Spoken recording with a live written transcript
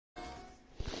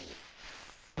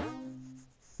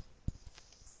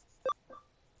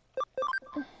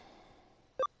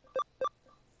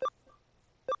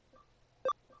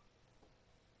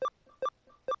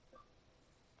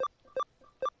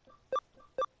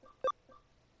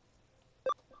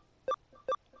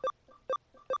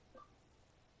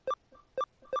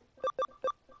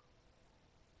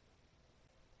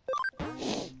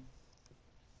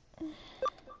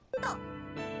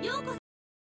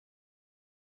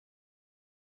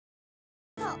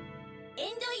エン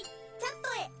ジョイチャット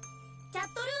へチャッ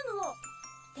トルームを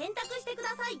選択してくだ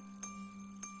さい。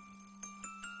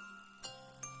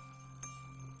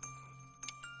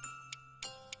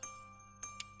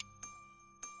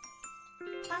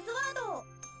パスワードを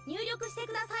入力して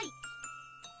ください。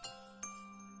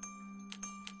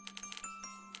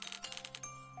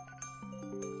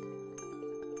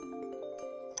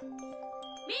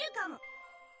ウェルカム。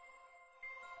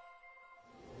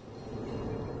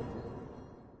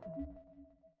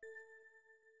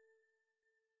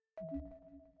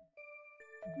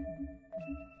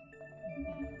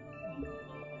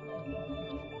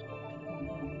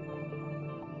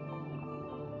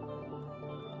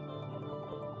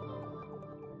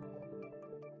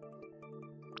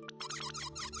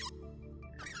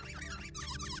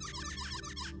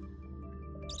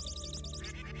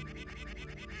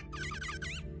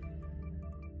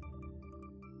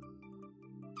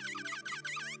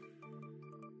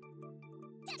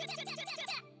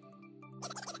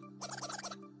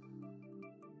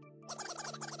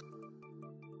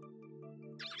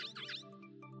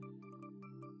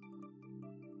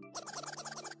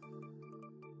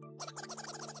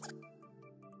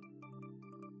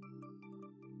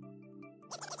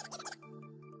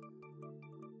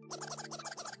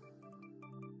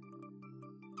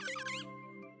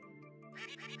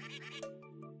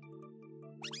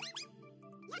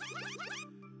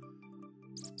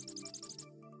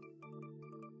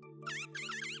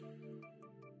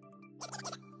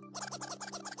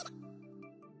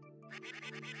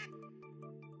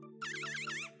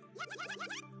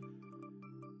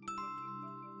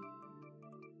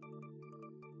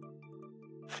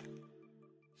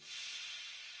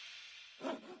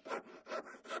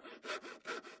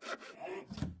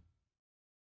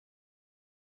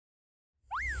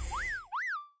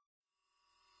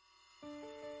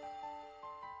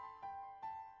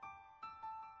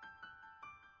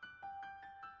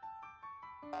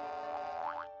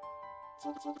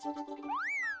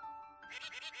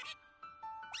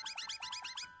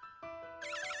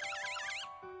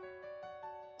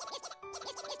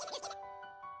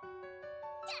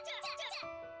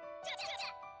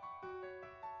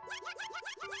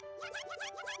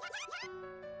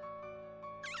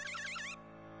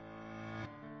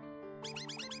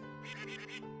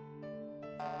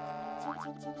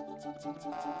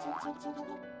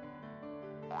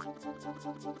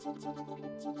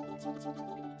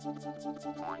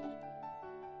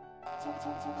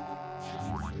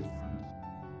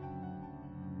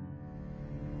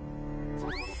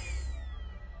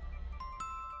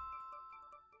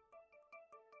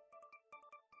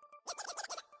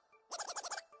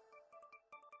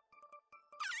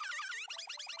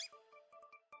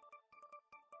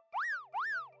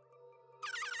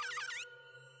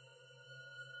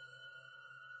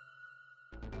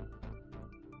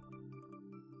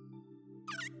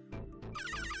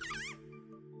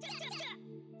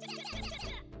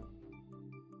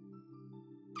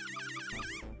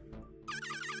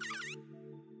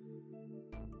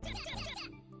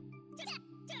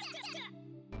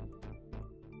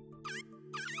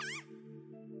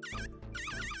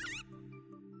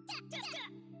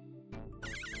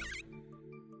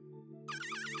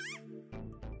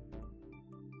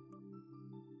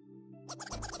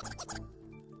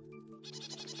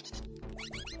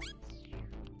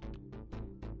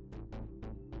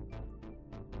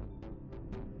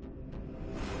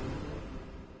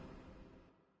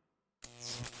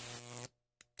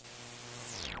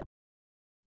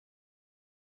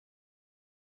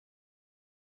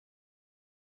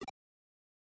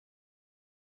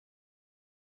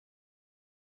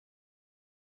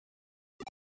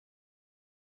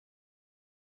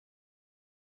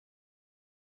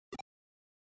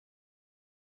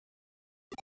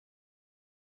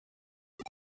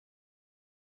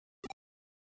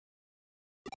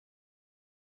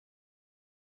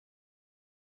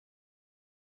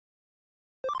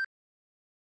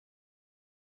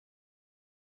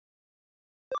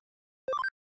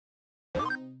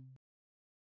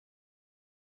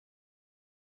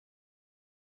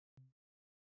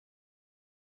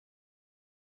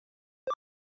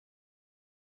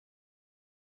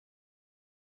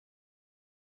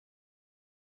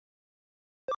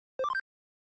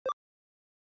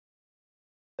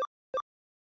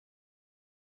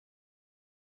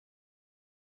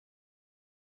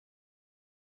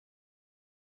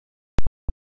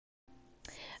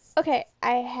Okay,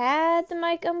 I had the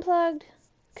mic unplugged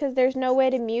because there's no way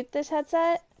to mute this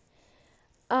headset.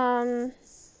 The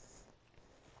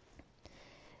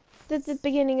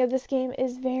beginning of this game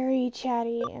is very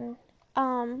chatty and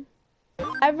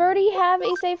I've already have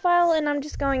a save file and I'm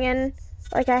just going in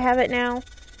like I have it now,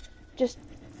 just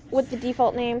with the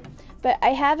default name. But I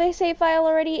have a save file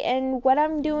already, and what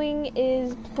I'm doing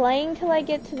is playing till I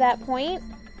get to that point,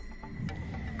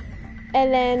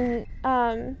 and then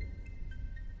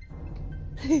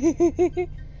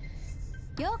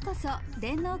ようこそ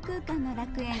電脳空間の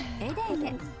楽園エデン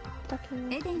へ。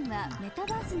エデンはメタ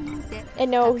バースにおいて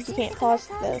And no, 革 you 新 can't 的な pause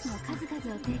サービ this. スの数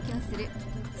々を提供する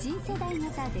新世代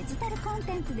型デジタルコン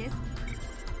テンツです。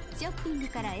ショッピング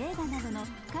から映画などの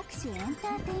各種エンタ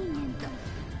ーテインメント、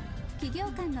企業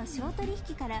間の商取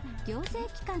引から行政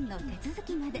機関の手続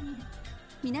きまで、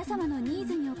皆様のニー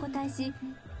ズにお応えし、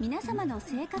皆様の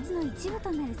生活の一部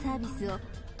となるサービスを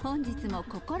本日も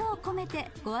心を込め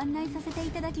てご案内させて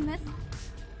いただきます。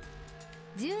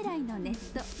従来のネッ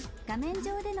ト、画面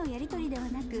上でのやり取りでは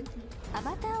なく、ア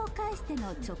バターを介して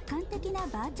の直感的な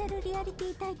バーチャルリアリテ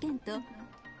ィ体験と、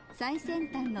最先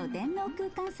端の電脳空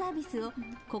間サービスを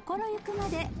心ゆくま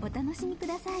でお楽しみく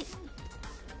ださい。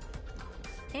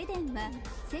エデンは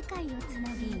世界をつな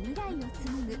ぎ未来を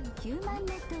紡ぐヒューマン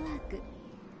ネットワーク、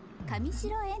上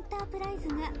白エンタープライズ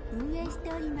が運営し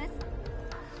ております。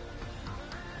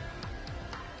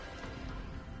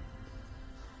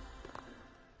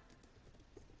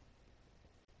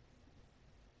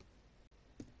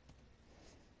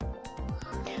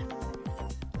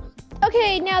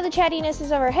Okay, now the chattiness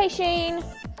is over. Hey, Shane.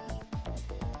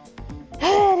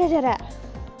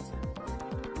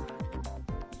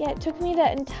 Yeah, it took me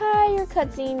that entire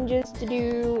cutscene just to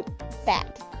do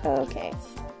that. Okay.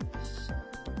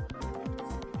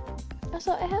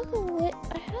 Also, I have the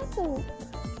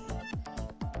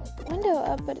window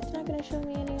up, but it's not gonna show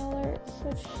me any alerts,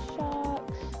 which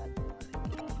shocks.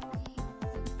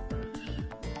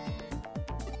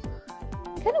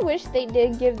 I kind of wish they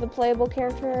did give the playable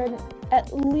character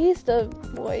at least a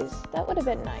voice. That would have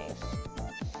been nice.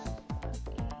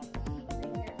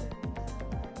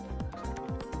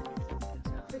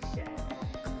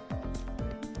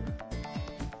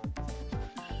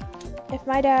 If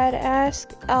my dad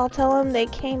asks, I'll tell him they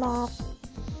came off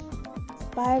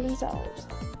by themselves.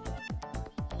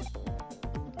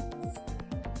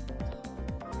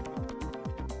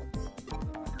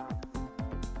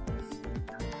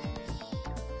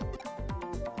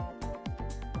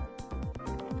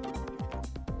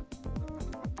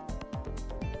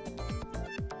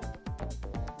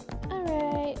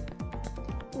 Alright.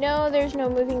 No, there's no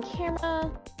moving camera.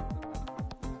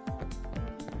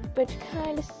 Which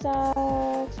kind of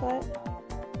sucks. What?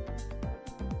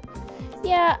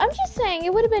 Yeah, I'm just saying,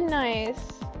 it would have been nice.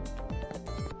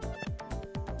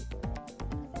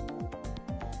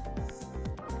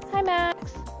 Hi,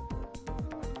 Max.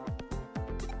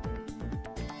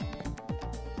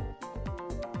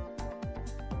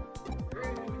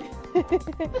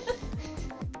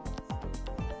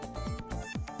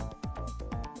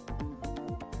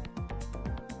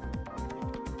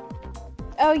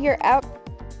 Oh, you're out.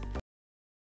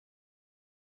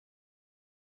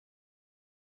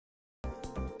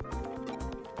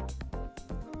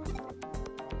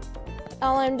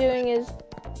 All I'm doing is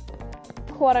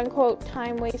quote-unquote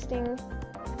time wasting.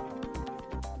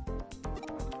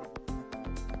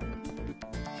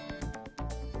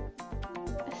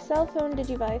 A cell phone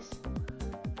device.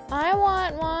 I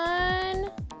want one!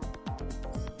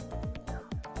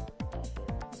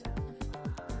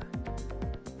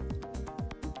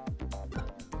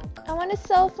 I want a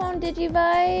cell phone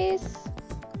digivice.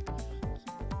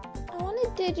 I want a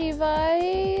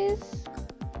digivice.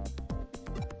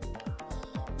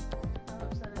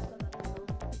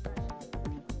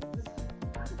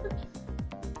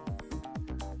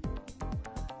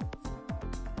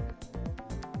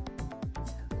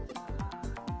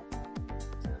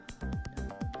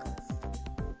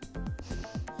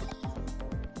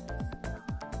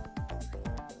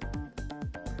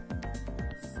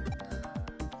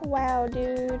 Wow,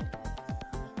 dude.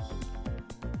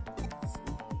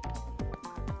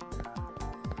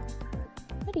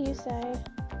 What do you say?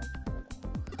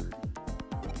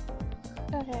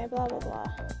 Okay, blah blah blah.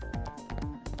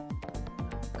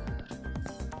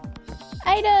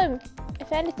 Item! I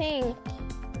found a thing.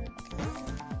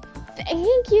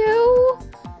 Thank you!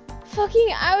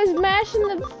 Fucking, I was mashing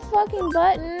the fucking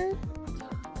button.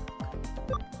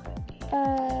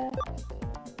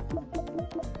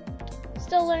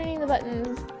 Still learning the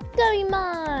buttons.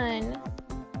 Digimon!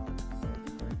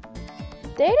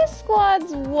 Data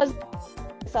Squad's was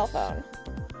a cell phone.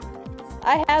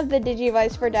 I have the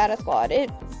Digivice for Data Squad. It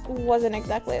wasn't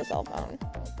exactly a cell phone.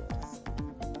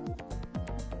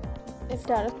 If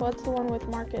Data Squad's the one with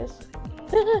Marcus.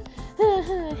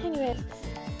 Anyways.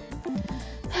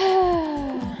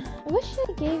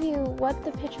 I gave you what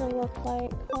the picture looked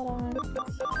like. Hold on.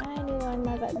 I need to find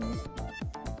my buttons.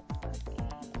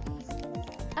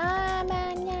 Ah,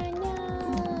 man, yeah.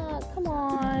 Come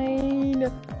on.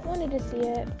 Wanted to see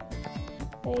it.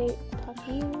 Wait, talk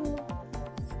to you.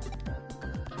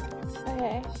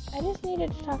 Okay, I just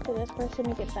needed to talk to this person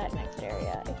to get that next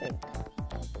area, I think.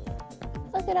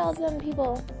 Look at all them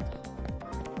people.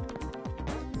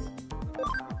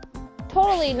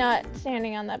 Totally not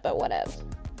standing on that, but whatevs.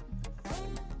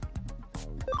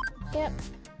 Yep.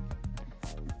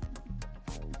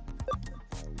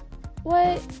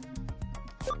 What?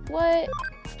 What?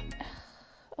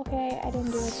 Okay, I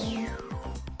didn't do a thing.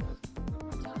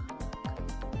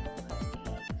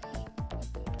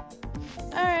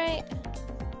 Alright.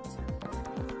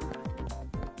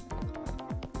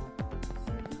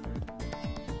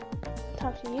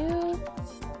 Talk to you.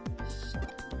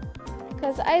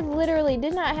 Because I literally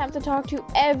did not have to talk to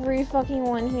every fucking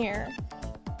one here.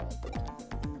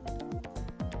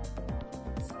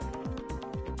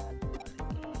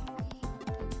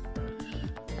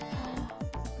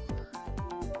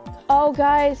 Oh,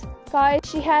 guys,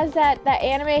 she has that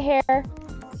anime hair.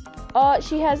 Oh,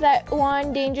 she has that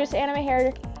one dangerous anime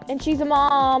hair, and she's a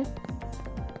mom.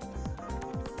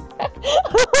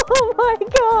 Oh my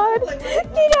god!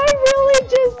 Did I really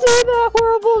just do that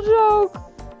horrible joke?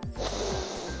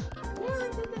 Yeah, I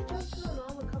did that joke to my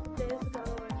mom a couple days ago,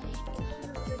 and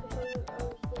she was making fun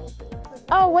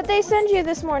of Oh, what'd they send you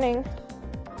this morning?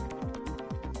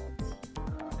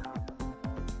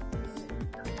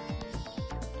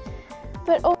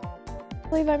 But oh, I can't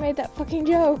believe I made that fucking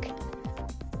joke.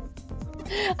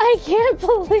 I can't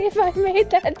believe I made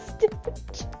that stupid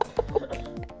joke.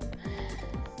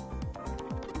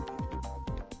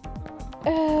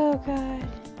 Oh god.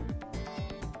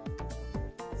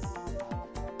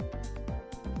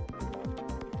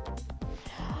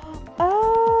 Oh.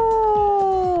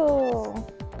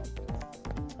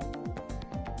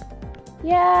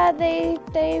 Yeah,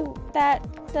 that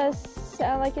does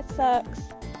sound like it sucks.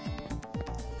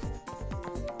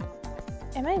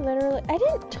 Am I literally? I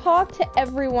didn't talk to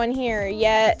everyone here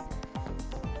yet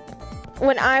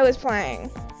when I was playing.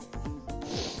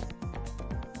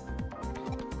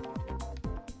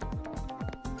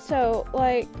 So,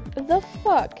 like, the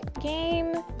fuck?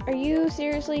 Game? Are you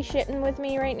seriously shitting with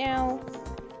me right now?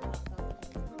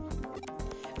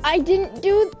 I didn't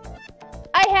do...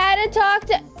 I had to talk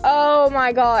to... Oh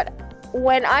my god.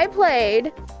 When I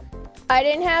played, I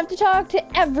didn't have to talk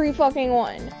to every fucking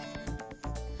one.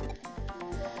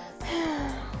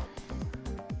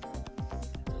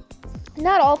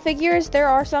 Not all figures. There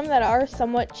are some that are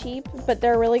somewhat cheap, but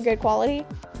they're really good quality.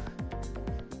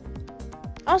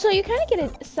 Also, you kind of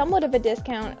get somewhat of a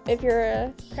discount if you're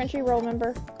a Crunchyroll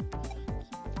member.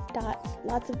 Dots.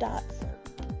 Lots of dots.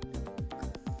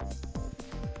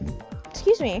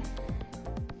 Excuse me.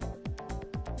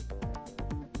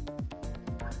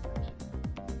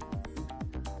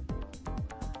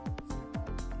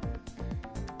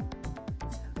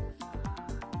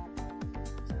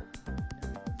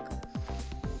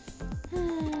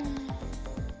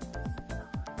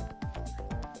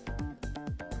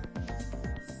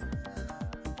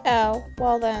 Oh,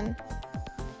 well then.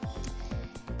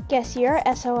 Guess you're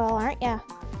SOL, aren't ya?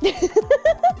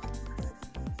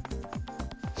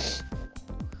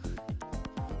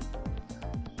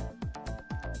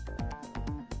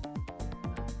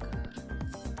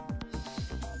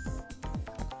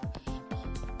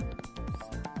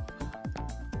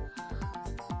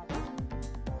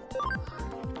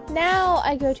 Now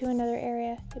I go to another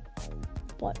area.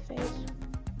 Blood phase.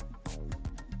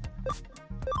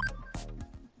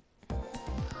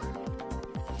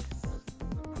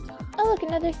 Oh, look,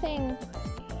 another thing.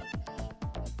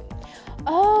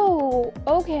 Oh,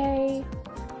 okay.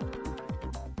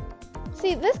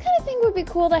 See, this kind of thing would be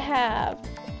cool to have.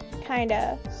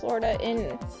 Kinda, sorta,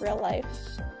 in real life.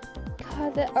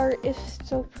 God, the art is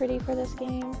so pretty for this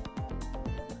game.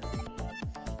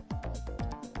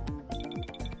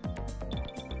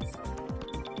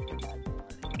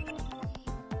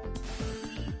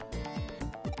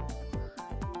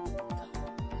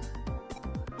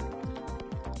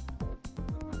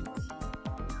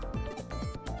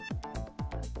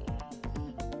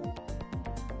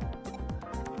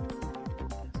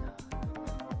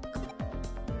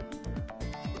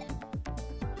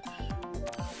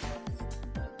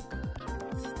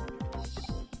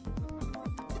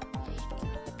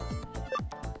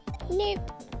 Nope.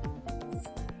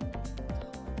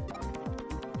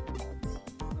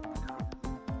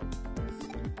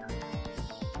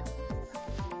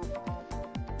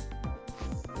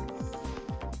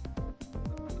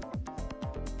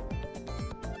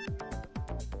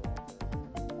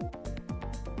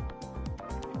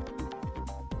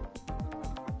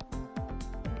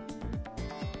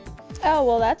 Oh,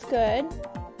 well, that's good.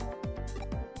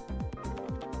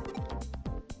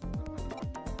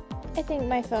 I think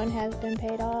my phone has been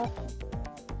paid off.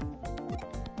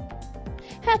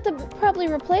 Have to probably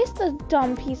replace the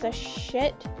dumb piece of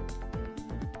shit.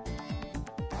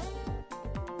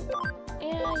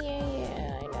 Yeah,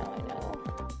 I know.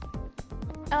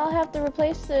 I'll have to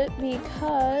replace it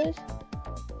because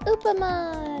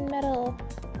Upamon medal.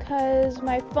 Because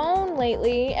my phone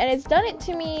lately, and it's done it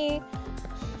to me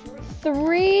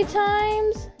 3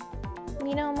 times.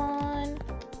 Minomon.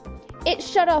 It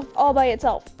shut off all by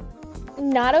itself.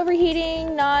 Not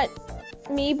overheating, not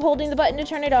me holding the button to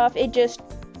turn it off. It just...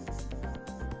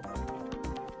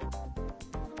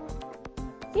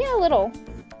 Yeah, a little.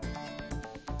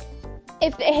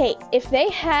 If they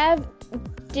have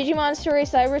Digimon Story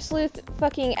Cyber Sleuth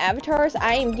fucking avatars,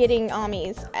 I am getting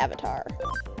Ami's avatar.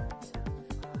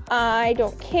 I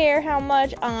don't care how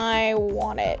much, I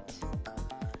want it.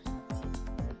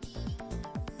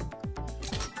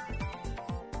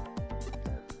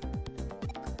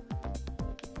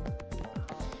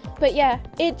 But yeah,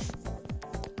 it's...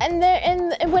 And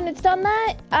when it's done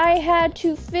that, I had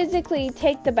to physically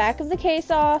take the back of the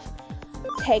case off,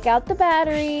 take out the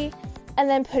battery, and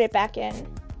then put it back in.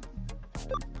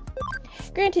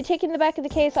 Granted, taking the back of the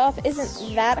case off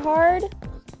isn't that hard.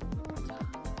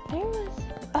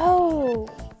 Oh.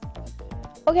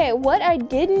 Okay, what I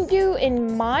didn't do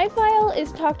in my file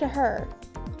is talk to her.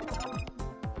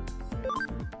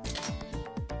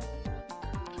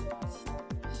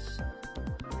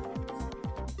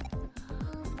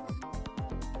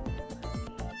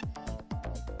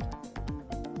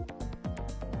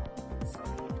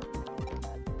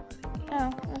 Oh,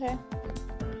 okay.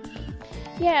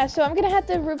 Yeah, so I'm gonna have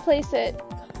to replace it.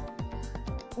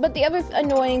 But the other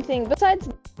annoying thing, besides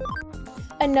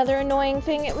another annoying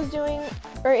thing it's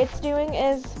doing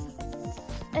is,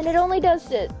 and it only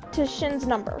does it to Shin's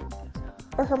number,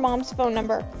 or her mom's phone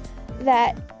number,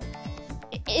 that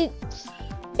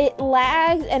it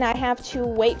lags and I have to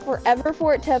wait forever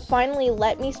for it to finally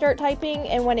let me start typing,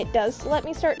 and when it does let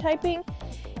me start typing,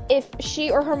 if she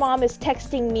or her mom is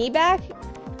texting me back,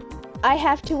 I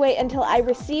have to wait until I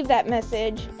receive that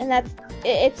message, and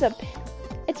it's a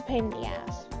pain in the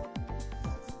ass.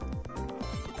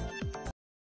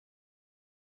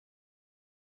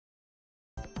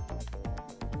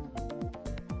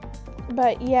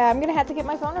 But yeah, I'm gonna have to get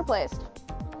my phone replaced.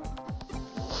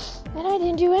 And I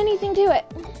didn't do anything to it.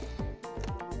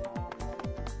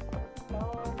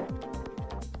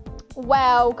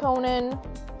 Wow, Conan.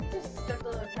 Just stuck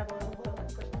the cable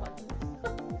and push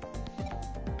buttons.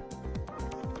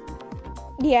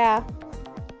 Yeah.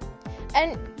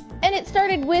 And it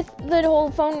started with the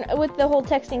whole phone, with the whole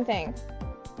texting thing.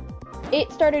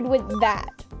 It started with that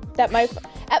at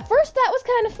first that was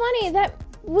kind of funny,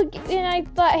 and I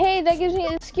thought, hey, that gives me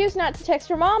an excuse not to text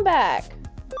her mom back.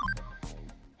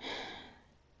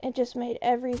 It just made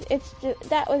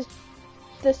that was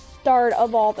the start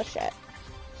of all the shit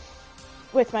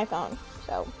with my phone,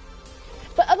 so.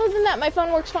 But other than that, my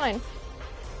phone works fine.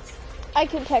 I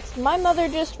can text my mother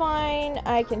just fine,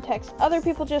 I can text other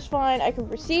people just fine, I can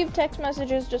receive text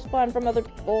messages just fine from other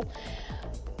people.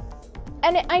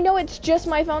 And I know it's just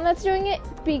my phone that's doing it,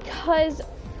 because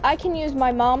I can use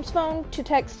my mom's phone to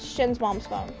text Shin's mom's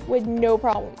phone with no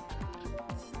problem.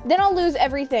 Then I'll lose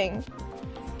everything.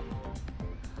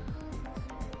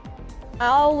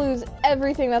 I'll lose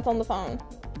everything that's on the phone.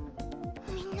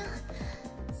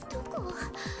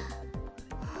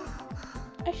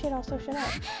 I should also shut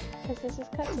up, because this is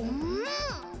cutscene.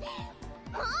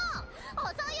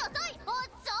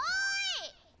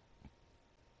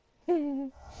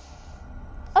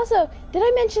 Also, did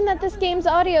I mention that this game's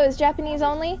audio is Japanese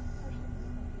only?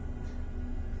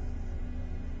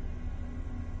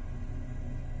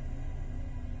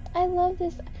 I love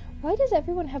this. Why does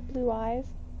everyone have blue eyes?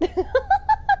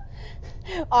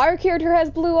 Our character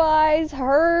has blue eyes,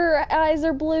 her eyes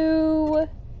are blue.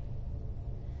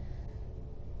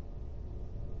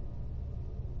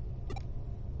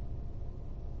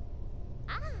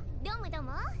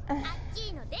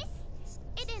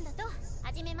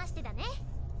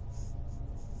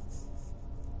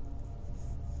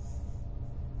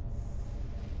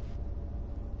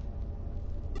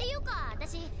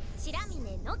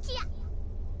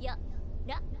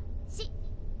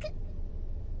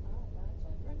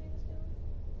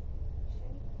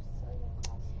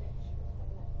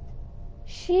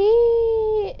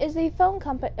 She is a phone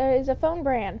company, is a phone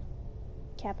brand.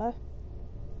 Kappa.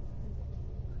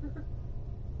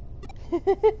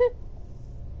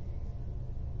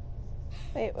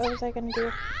 Wait, what was I gonna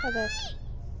do for this?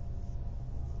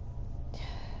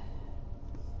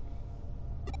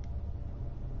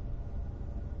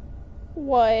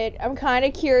 What? I'm kind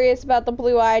of curious about the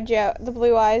blue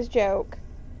eyes joke.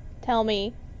 Tell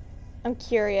me. I'm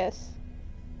curious.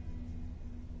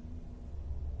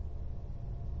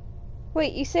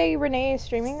 Wait, you say Renee is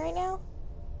streaming right now?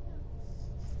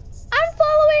 I'm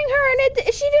following her and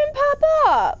she didn't pop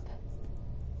up.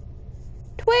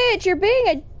 Twitch, you're being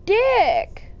a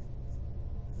dick.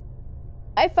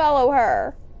 I follow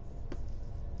her.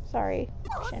 Sorry,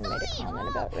 Shen made a comment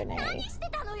about Renee.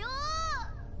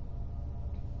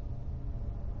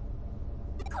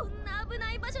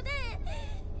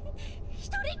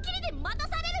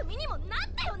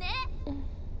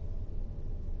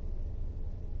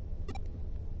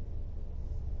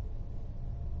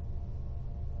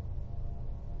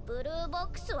 Blue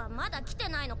box はまだ来て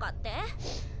ないのかって？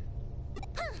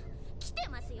来て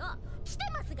ますよ。来て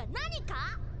ますが何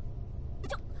か？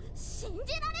信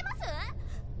じられます？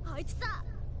あいつさ、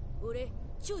俺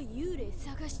ちょい幽霊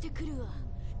探してくるわ。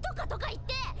とか言っ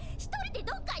て一人で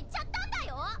どっか行っちゃったんだ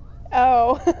よ。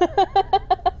Oh.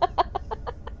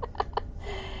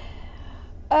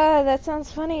 That sounds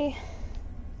funny.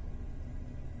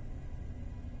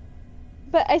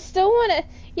 But I still want to.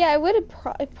 Yeah, I would. It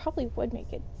probably would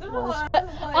make it worse. But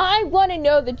I want to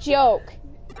know the joke.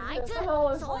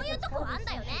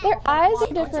 Their eyes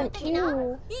are different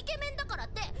too.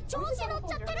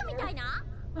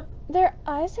 Their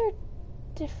eyes are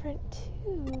different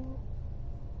too.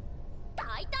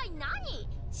 大体何？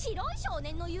白い少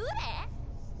年の幽霊？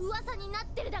噂になっ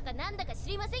てるだかなんだか知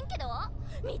りませんけど、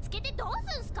見つけてどう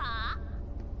すんすか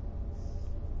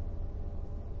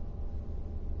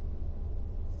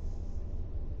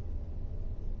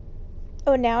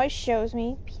？Oh, now it shows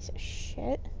me. Piece of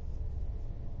shit.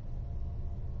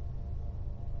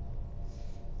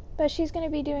 But she's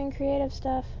gonna be doing creative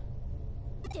stuff.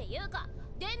 っていうか、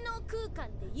電脳空間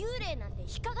で幽霊なんて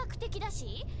非科学的だ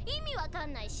し、意味わか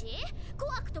んないし、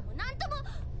怖くともなんとも。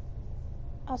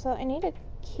Also, I need to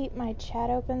keep my chat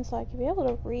open so I can be able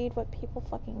to read what people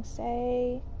fucking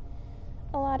say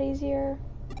a lot easier.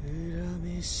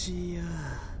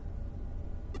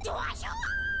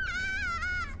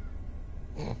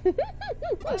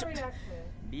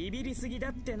 ビビりすぎだ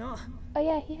っての。 Oh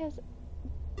yeah, he has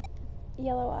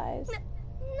yellow eyes. なん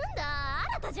だ、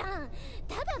新たじゃん。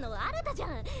ただの新たじゃ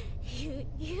ん。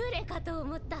幽霊かと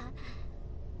思った。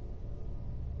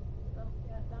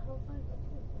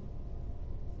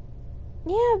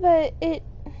Yeah, but it...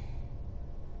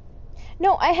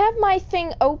 No, I have my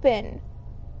thing open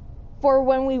for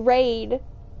when we raid.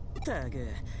 And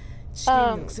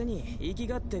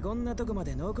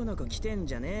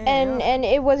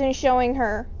it wasn't showing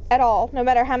her at all, no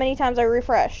matter how many times I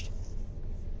refreshed.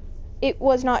 It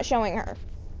was not showing her.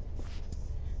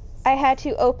 I had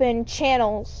to open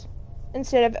channels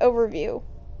instead of overview.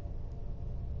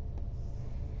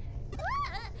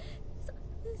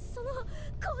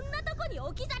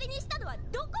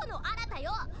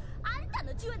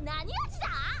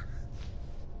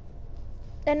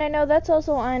 And I know that's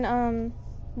also on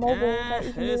mobile that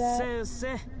you can do that.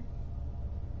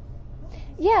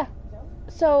 Yeah.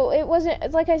 So it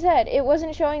wasn't, like I said, it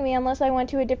wasn't showing me unless I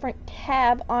went to a different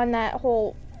tab on that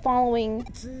whole following,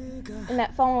 in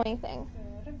that following thing.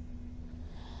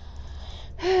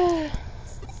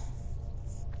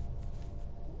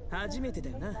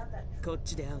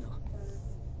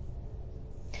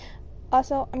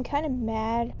 Also, I'm kind of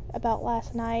mad about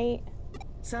last night.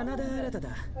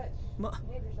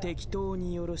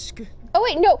 Oh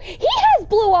wait, no, he has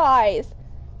blue eyes!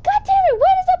 God damn it,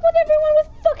 what is up with everyone with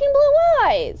fucking blue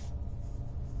eyes?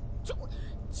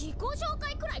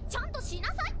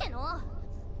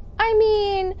 I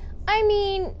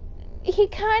mean, he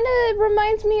kind of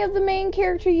reminds me of the main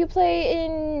character you play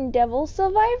in Devil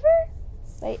Survivor?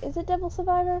 Wait, is it Devil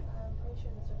Survivor? I'm pretty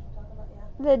sure that's what you're talking about,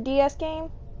 yeah. The DS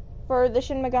game? For the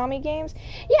Shin Megami games?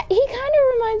 Yeah, he kind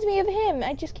of reminds me of him.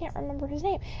 I just can't remember his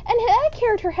name. And that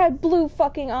character had blue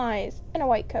fucking eyes and a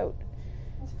white coat.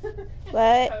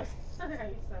 But...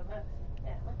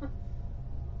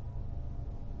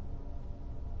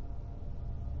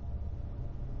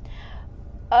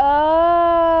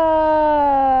 Oh.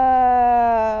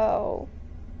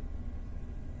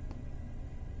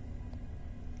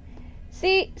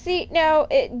 See, now,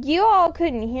 you all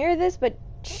couldn't hear this, but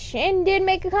Shin did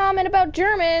make a comment about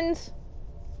Germans.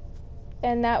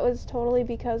 And that was totally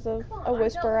because of a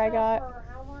whisper I got.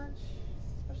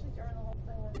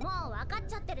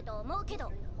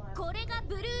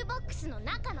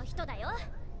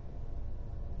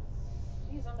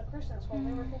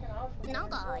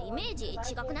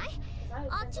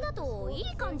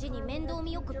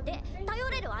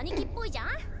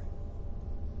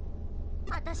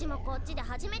 私もこっちで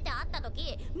初めて会った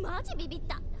時マジビビっ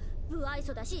た。不愛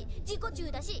想だし自己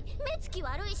中だし目つき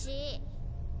悪いし。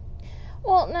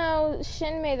 Well, no,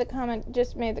 Shin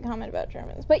just made the comment about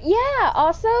Germans. But yeah,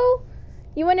 also,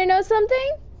 you want to know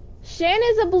something? Shin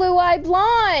is a blue-eyed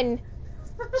blonde.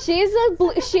 She's a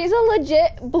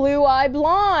legit blue-eyed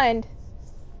blonde.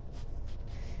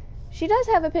 She does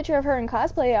have a picture of her in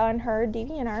cosplay on her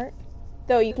DeviantArt,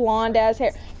 though you blonde ass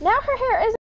hair. Now her hair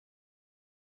isn't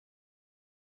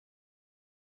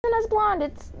as blonde.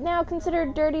 It's now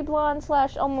considered dirty blonde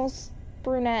 / almost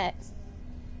brunette.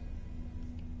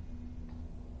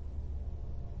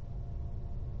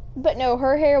 But no,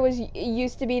 her hair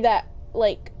used to be that,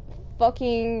 like,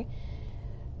 fucking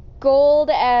gold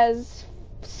as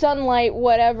sunlight,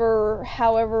 whatever,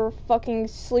 however fucking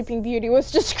Sleeping Beauty was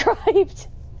described.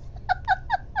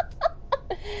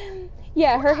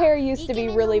 Yeah, her hair used to be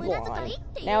really blonde.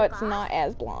 Now it's not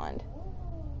as blonde.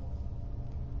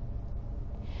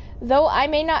 Though I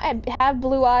may not have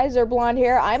blue eyes or blonde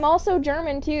hair, I'm also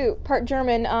German too. Part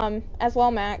German, as well,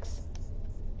 Max.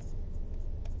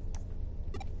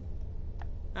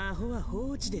 アホは放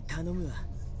置で頼むわ。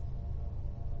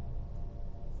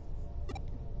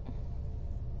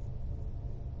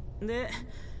で、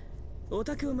オ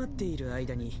タクを待っている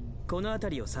間にこの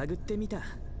辺りを探ってみた。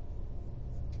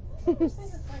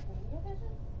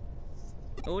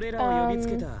俺らを呼びつ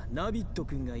けたナビット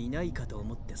君がいないかと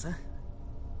思ってさ。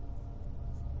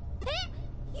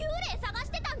幽霊探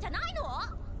してたんじゃないの？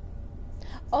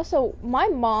 Also, my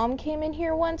mom came in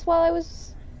here once while I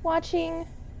was watching,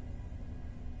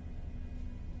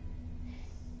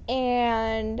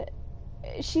 and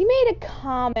she made a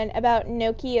comment about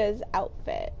Nokia's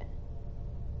outfit.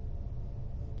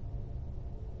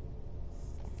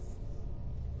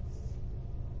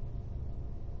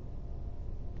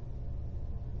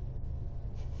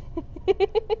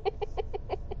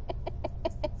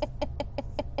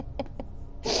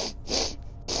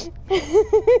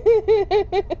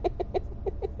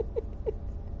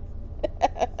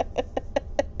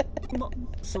ま、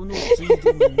そのつい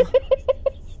でにな。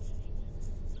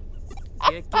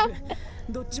結局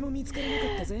どっちも見つからな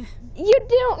かったぜ。You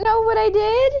don't know what I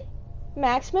did?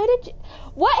 Max made a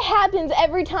What happens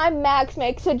every time Max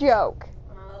makes a joke?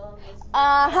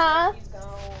 Uh-huh.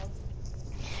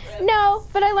 No,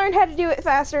 but I learned how to do it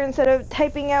faster instead of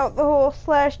typing out the whole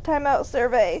 /timeout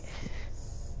survey.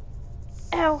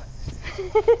 Ow.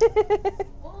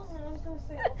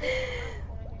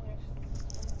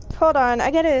 Hold on,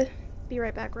 I gotta be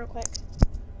right back real quick.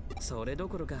 それど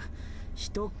ころか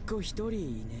一っ子一人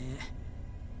いね。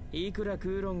いくらク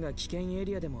ーロンが危険エ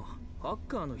リアでもハッ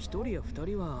カーの一人や二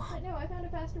人は。No, I found a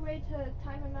faster way to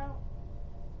time him out.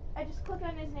 I just click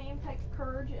on his name, type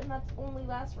Purge, and that only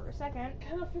lasts for a second.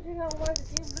 Kind of figuring out why the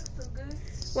game looks so good.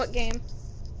 What game?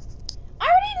 I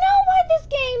already know why this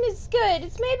game is good.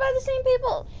 It's made by the same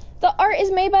people. The art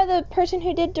is made by the person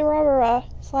who did Durarara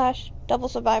 / Double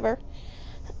Survivor.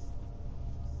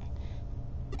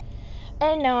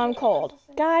 And now I'm cold.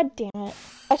 God damn it.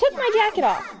 I took my jacket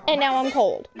off, and now I'm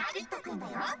cold. What?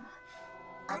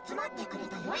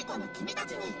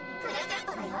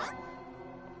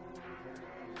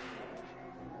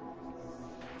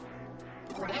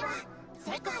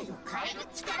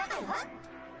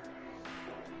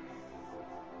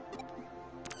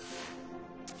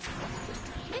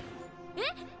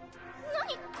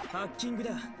 ハッキング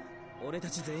だ。俺た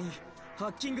ち全員ハ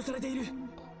ッキングされている。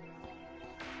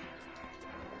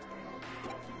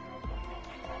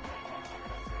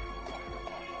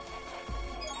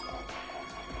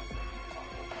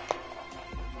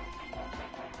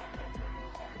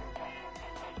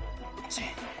チェ、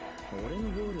俺の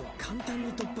ゴールを簡単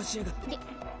に突破しやがって。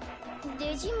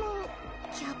デジモン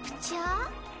キャプチャ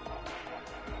ー？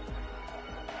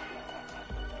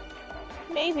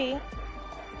 Maybe.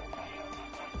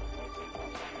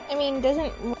 I mean,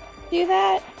 doesn't do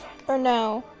that? Or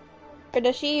no? Or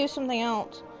does she use something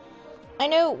else? I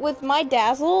know with my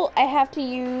Dazzle, I have to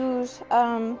use,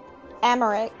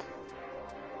 Amaric.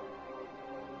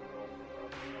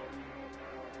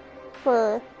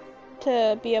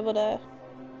 To be able to...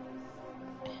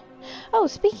 Oh,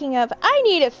 speaking of, I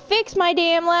need to fix my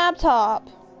damn laptop!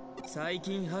 最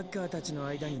近ハッカーたちの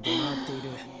間に出回っている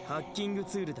ハッキング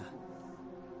ツールだ。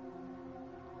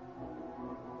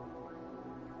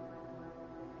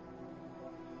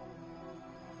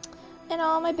And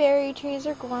all my berry trees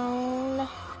are grown.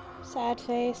 Sad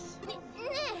face. ね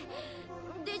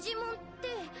え、デジモンって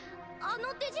あ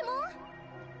のデジモ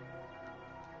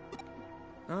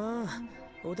ン？あ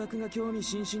あ、オタクが興味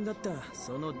津々だった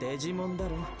そのデジモンだ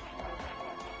ろ。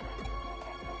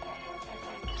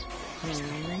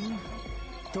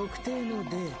特定の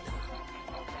デー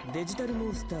タ、デジタルモ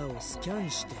ンスターをスキャン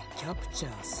してキャプチャ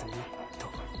ーすると。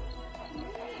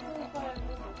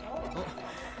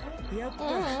お、やっぱ、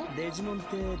デジモンっ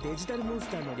てデジタルモンス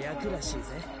ターの略らしいぜ。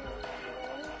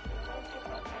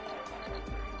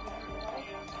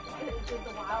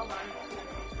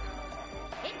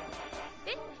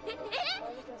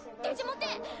デジモンって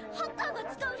ハッカーが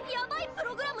使うヤバいプ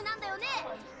ログラムなんだよね。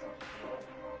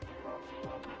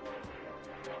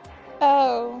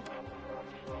Oh.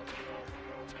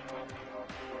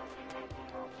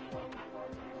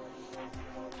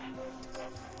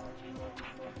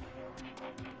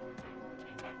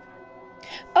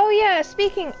 Oh yeah,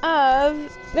 speaking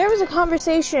of, there was a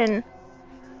conversation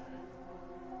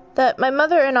that my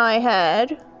mother and I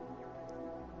had.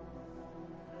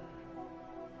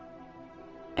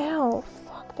 Ow,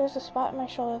 fuck, there's a spot in my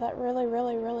shoulder that really,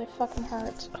 really, really fucking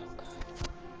hurts. Oh god.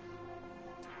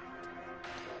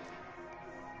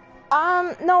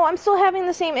 No, I'm still having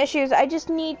the same issues. I just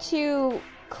need to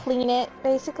clean it,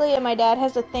 basically, and my dad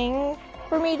has a thing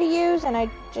for me to use, and I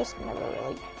just never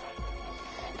really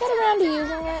got around to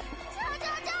using it.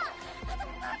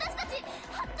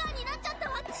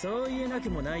 そう言えなく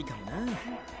もないかもな。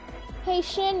Hey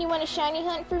Shin, you want a shiny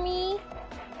hunt for me?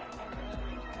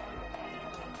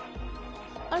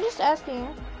 I'm just asking.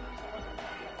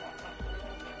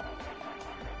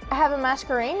 I have a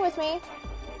masquerade with me.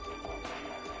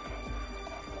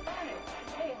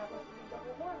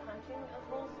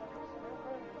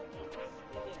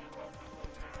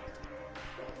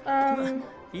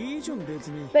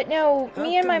 But no,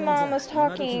 me and my mom was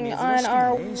talking on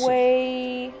our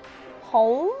way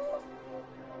home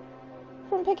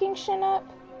from picking Shin up.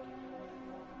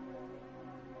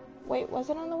 Wait, was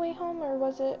it on the way home or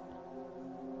was it?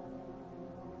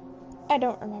 I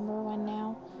don't remember when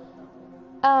now.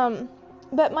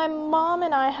 But my mom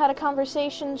and I had a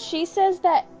conversation. She says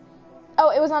that, oh,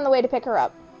 it was on the way to pick her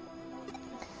up.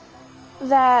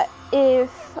 That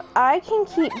if I can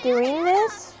keep doing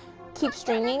this, keep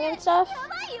streaming and stuff,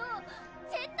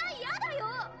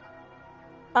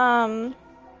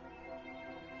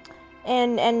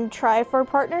 and try for a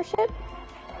partnership.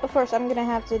 Of course, I'm gonna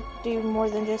have to do more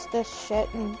than just this shit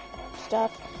and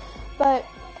stuff. But,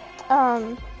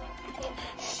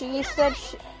 she said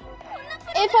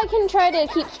if I can try to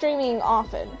keep streaming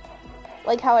often,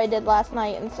 like how I did last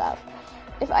night and stuff,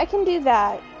 if I can do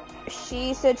that,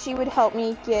 she said she would help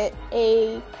me get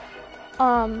a,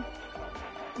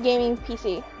 gaming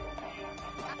PC.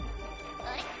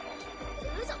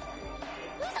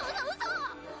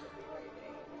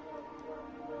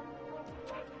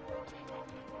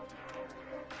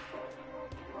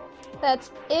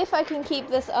 That's if I can keep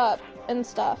this up and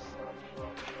stuff.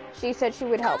 She said she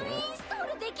would help me.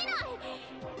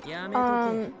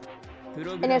 And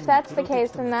if that's the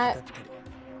case, then that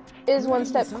is one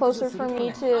step closer for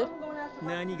me to...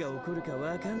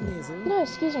 No,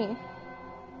 excuse me.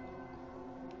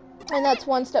 And that's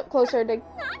one step closer to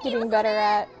getting better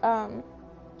at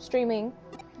streaming.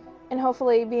 And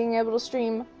hopefully being able to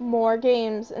stream more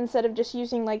games instead of just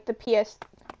using like the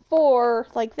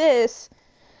PS4 like this.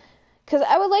 Because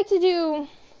I would like to do...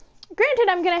 Granted,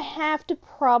 I'm going to have to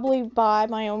probably buy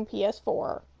my own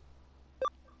PS4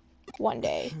 one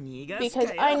day.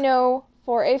 Because I know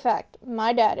for a fact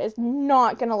my dad is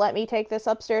not going to let me take this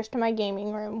upstairs to my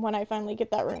gaming room when I finally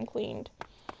get that room cleaned.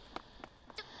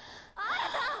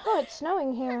 Oh, it's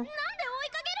snowing here.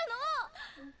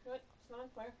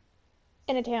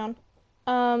 In a town.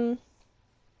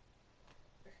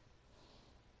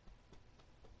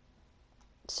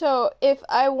 So if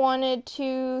I wanted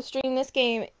to stream this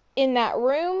game in that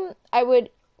room, I would,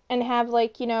 and have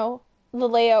like, you know, the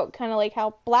layout kind of like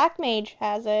how Black Mage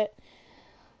has it,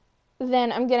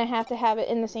 then I'm gonna have to have it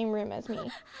in the same room as me.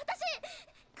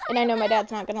 And I know my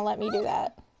dad's not gonna let me do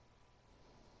that.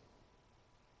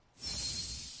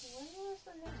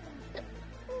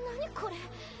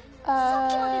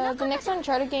 The next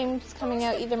Uncharted game's coming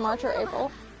out either March or April.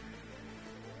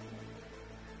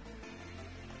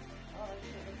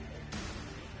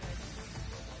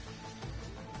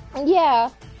 Yeah,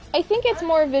 I think it's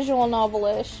more visual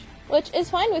novel-ish, which is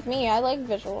fine with me. I like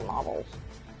visual novels.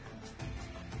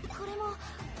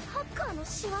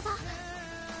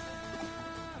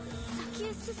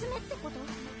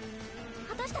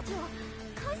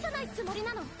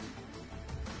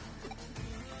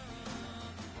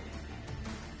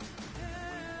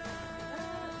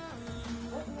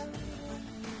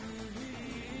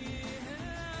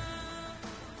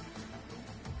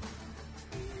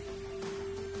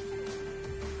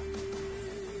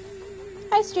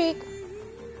 Hi, Streak.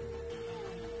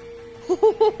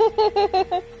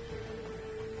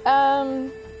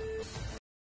 Um.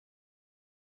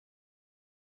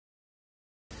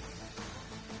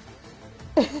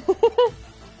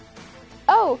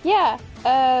 Oh, yeah.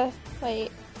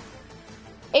 Wait.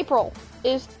 April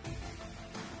is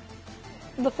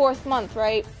the 4th month,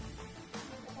 right?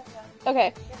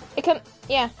 Okay.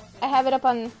 Yeah, I have it up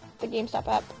on the GameStop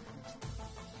app.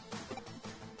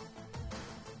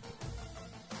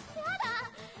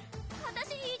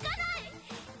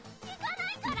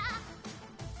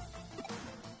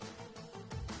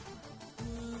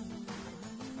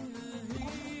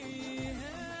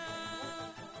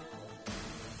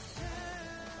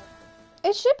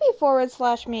 It should be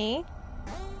 /me.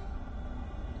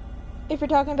 If you're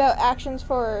talking about actions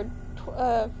for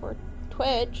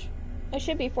Twitch, it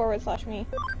should be /me.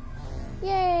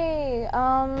 Yay!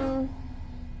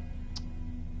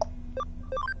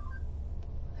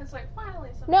 It's like finally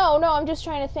something. No, I'm just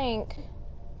trying to think.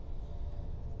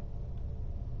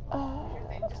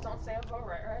 You just don't say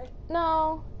over it, right?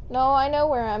 No, I know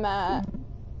where I'm at.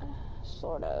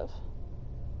 Sort of.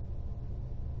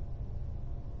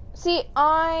 See,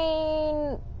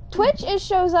 on Twitch it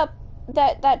shows up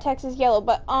that text is yellow,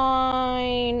 but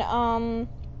on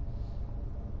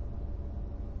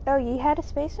oh, you had a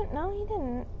space? No, you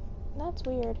didn't. That's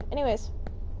weird. Anyways,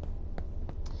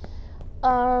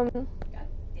 God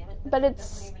damn it. but it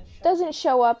doesn't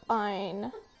show up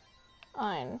on.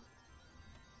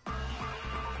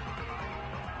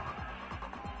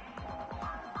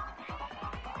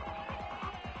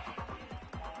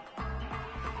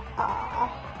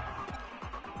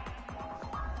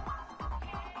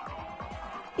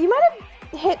 You might have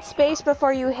hit space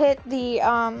before you hit the /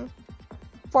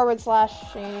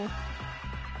 Shane.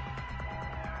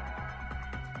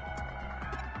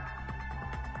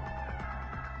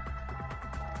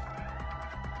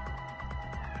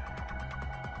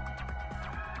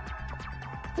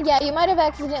 Yeah, you might have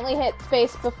accidentally hit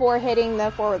space before hitting the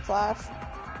 /.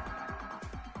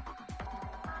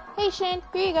 Hey Shane,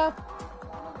 here you go.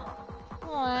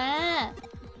 Aww.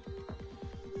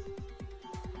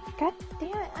 God damn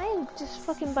it, I'm just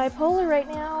fucking bipolar right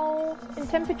now in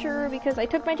temperature because I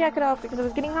took my jacket off because it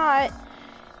was getting hot.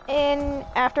 And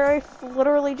after I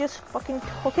literally just fucking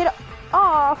took it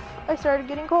off, I started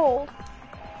getting cold.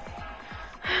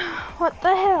 What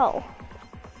the hell?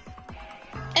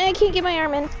 And I can't get my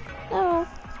arm in. No.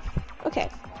 Okay.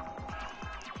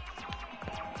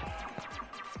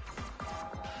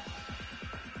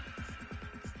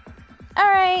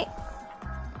 Alright.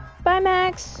 Bye,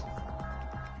 Max.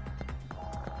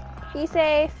 Be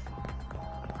safe.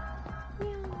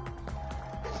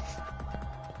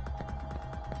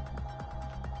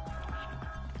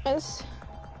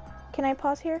 Can I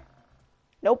pause here?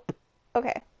 Nope.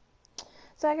 Okay.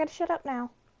 So I gotta shut up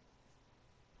now.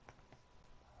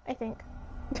 I think.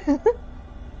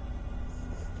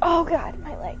 Oh god,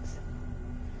 my legs.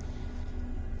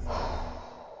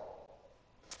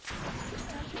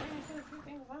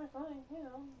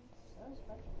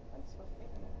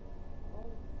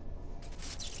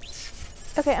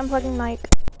 Okay, I'm plugging mic.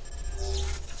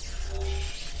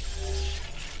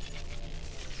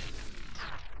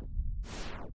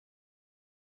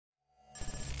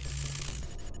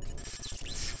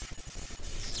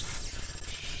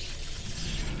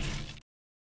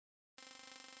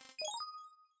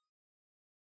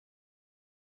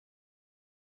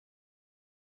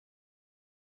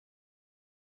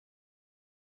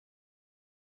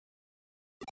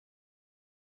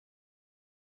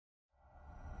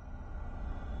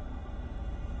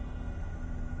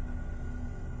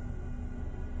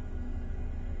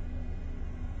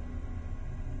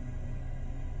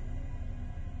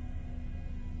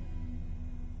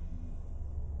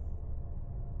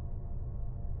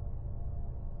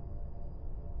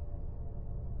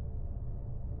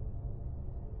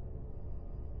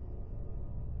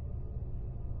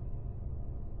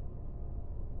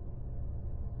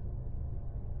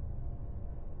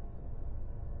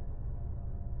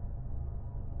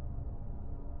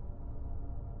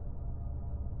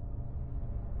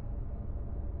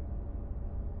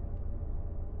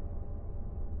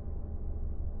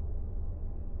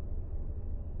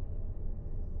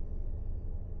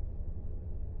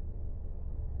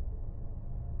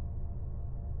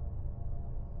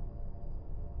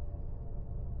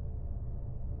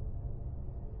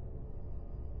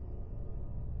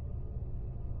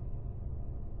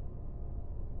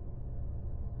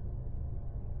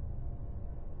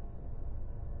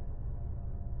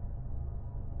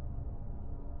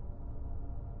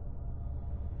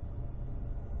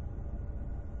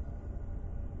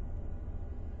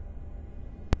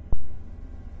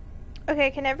 Okay,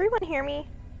 can everyone hear me?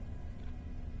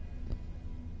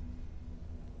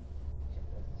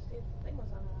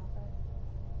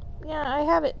 Yeah, I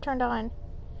have it turned on.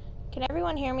 Can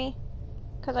everyone hear me?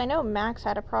 Because I know Max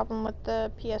had a problem with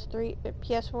the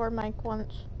PS4 mic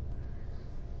once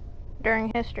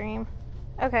during his stream.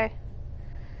 Okay.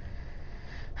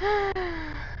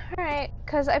 Alright,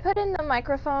 because I put in the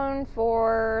microphone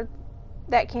for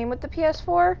that came with the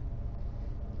PS4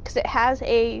 because it has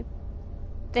a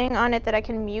thing on it that I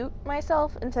can mute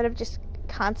myself instead of just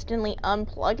constantly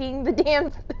unplugging the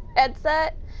damn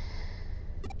headset.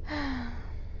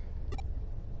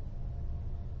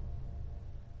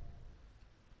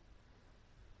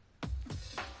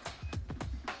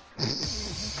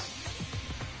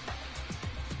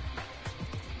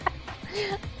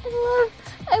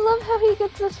 I love how he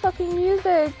gets this fucking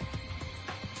music.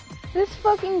 This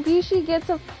fucking Bishi gets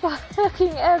a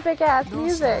fucking epic ass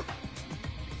music.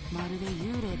 まるで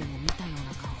幽霊でも見たような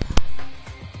顔だ。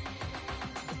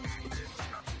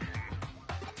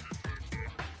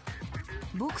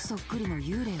僕そっくりの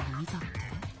幽霊を見たって？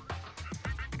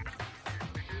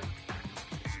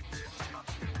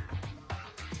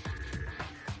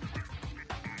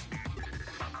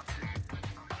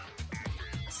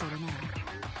それなら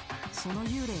その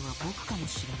幽霊は僕かも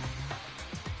しれないな。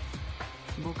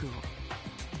僕を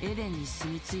エデンに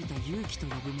住み着いた勇気と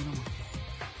呼ぶ者もいる。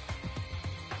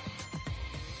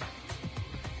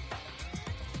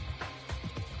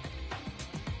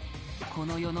こ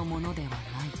の世のものではない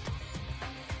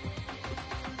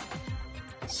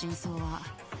と。真相は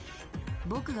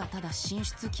僕がただ神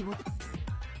出鬼没。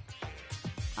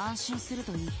安心する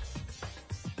といい。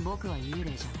僕は幽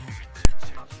霊じゃない。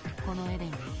このエデ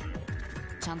ンに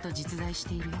ちゃんと実在し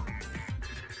ているよ。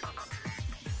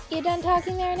You done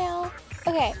talking there now?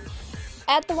 Okay.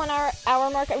 At the 1 hour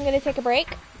mark, I'm gonna take a break.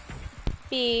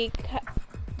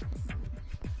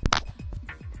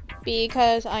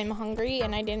 Because I'm hungry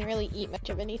and I didn't really eat much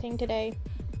of anything today.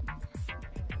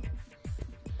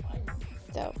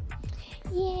 So,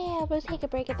 yeah, we'll take a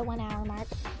break at the 1 hour mark.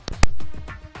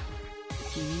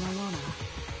 君のよ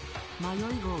うな迷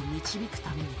い子を導くた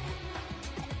めにね。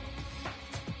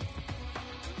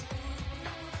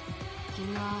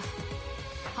君は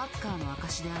ハッカーの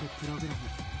証であるプログラム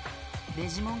デ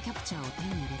ジモンキャプチャーを手に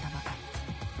入れたばか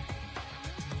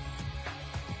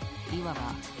り。いわば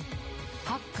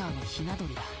ハッカーのひな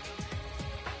鳥だ。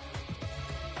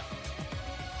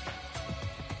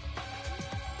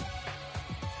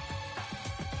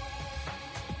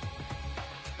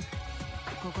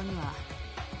ここには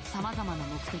様々な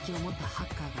目的を持ったハッ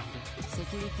カーがいる。セ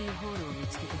キュリティホールを見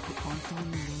つけて本当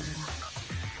にいろいろだ。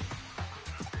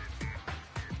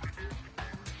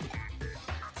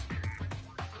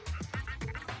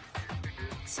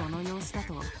その様子だ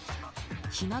と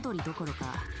ひな鳥どころか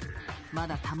ま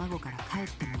だ卵から帰っ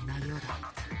てもいないようだ。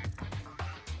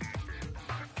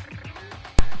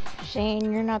 Shane,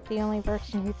 you're not the only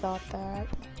person who thought that.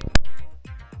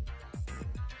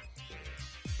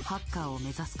 ハッカーを目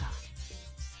指すか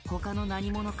他の何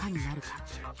者かになるか、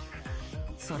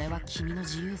それは君の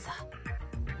自由さ。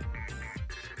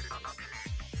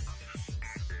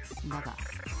だが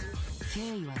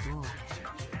経緯はどうあれ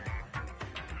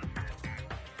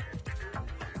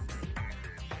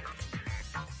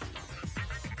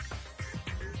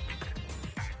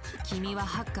君は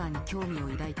ハッカーに興味を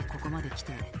抱いてここまで来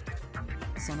て、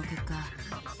その結果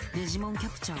デジモンキャ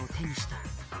プチャーを手にした。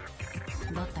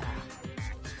だったら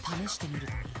試してみる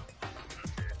といい。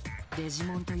デジ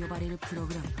モンと呼ばれるプロ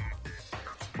グラム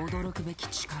の驚くべき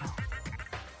力を。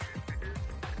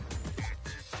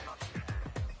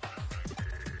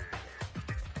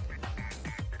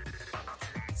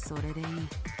それでいい。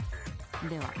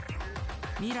では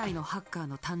未来のハッカー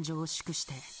の誕生を祝し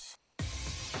て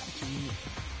君に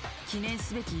記念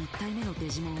すべき1体目のデ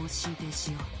ジモンを進呈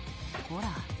しよう。ほら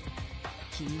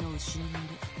君の後ろにいる。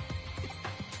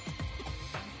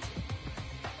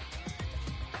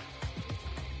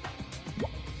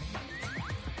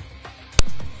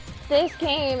This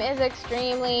game is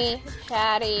extremely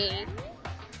chatty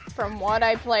from what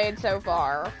I played so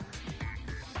far.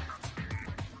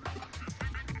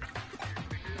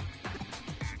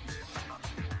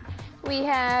 We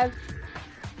have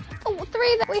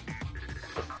three that we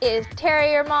is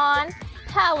Terriermon,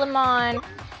 Palamon,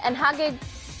 and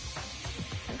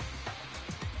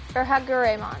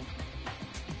Haguremon.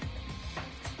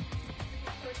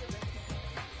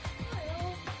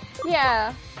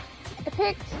 Yeah, I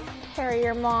picked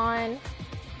Terriermon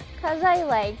because I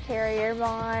like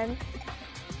Terriermon.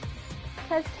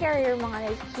 Because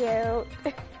Terriermon is cute.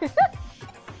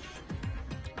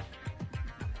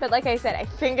 But like I said, I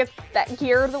think it's that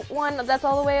geared one that's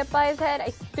all the way up by his head. I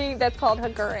think that's called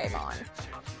Haguremon.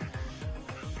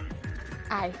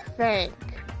 I think.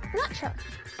 Not sure.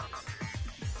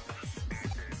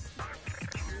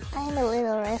 I'm a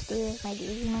little rusty with my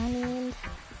Digimon names.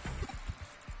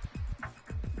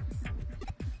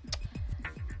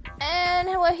 And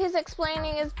what he's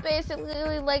explaining is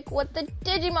basically like what the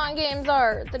Digimon games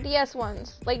are, the DS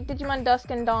ones, like Digimon Dusk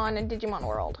and Dawn and Digimon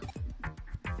World.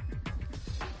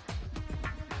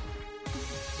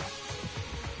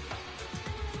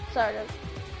 Sort of.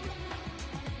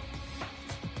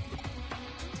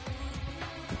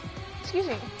 Excuse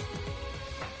me.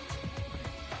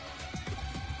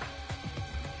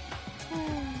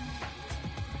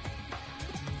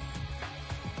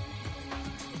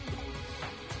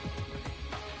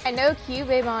 I know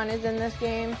Cubabon is in this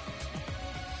game.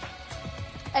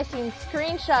 I've seen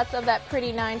screenshots of that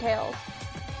pretty Ninetales.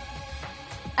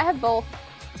 I have both.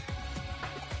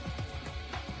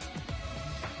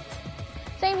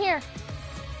 Same here.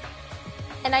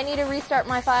 And I need to restart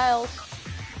my files.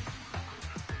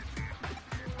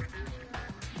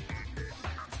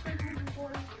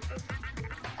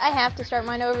 I have to start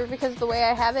mine over because the way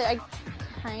I have it, I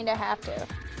kinda have to.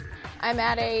 I'm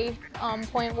at a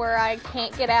point where I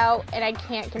can't get out and I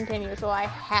can't continue, so I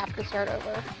have to start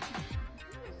over.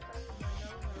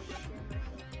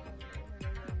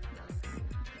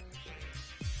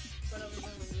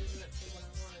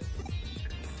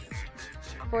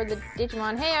 For the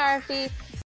Digimon, hey RFD,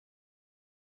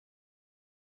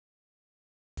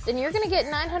 then you're gonna get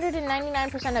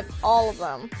 999% of all of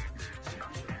them.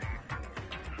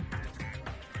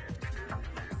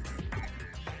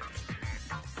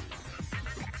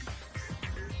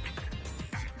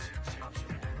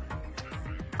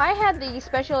 I had the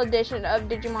special edition of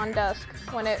Digimon Dusk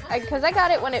when because I got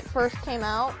it when it first came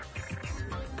out.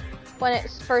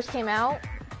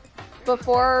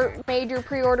 Before major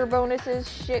pre-order bonuses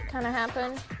shit kind of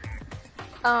happened.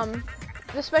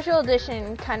 The special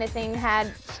edition kind of thing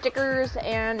had stickers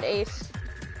and it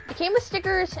came with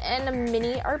stickers and a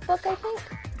mini art book, I think.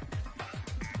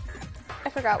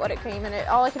 I forgot what it came in it.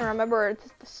 All I can remember is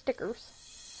the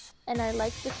stickers. And I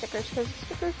like the stickers because the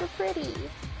stickers were pretty.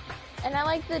 And I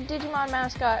like the Digimon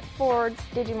mascot for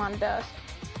Digimon Dusk.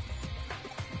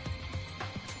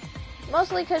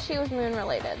 Mostly because she was moon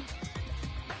related.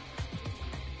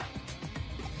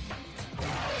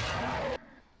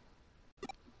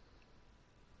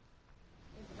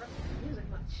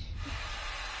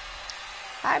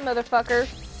 Hi, motherfucker.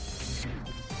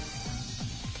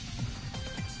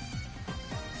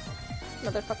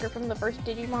 Motherfucker from the first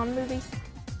Digimon movie.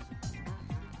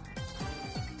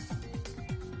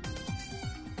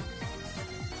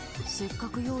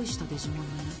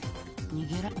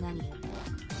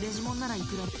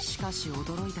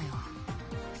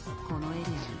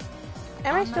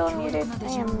 Am I still muted? I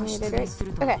am muted, right?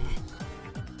 Okay.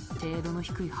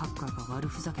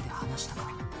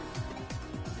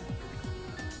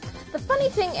 The funny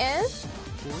thing is,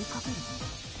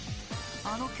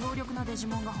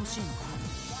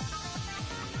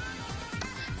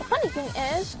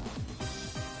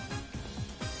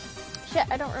 shit,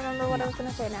 I don't remember what I was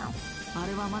gonna say now.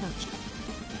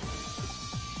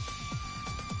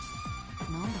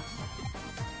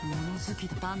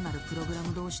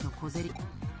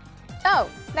 Oh,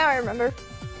 now I remember.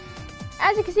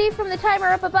 As you can see from the timer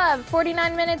up above,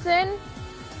 49 minutes in,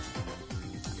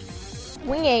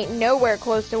 we ain't nowhere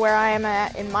close to where I am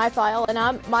at in my file, and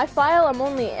I'm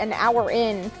only an hour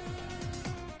in.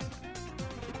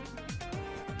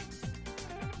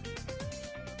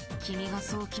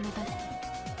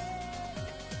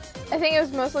 I think it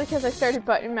was mostly because I started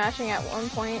button mashing at one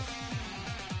point.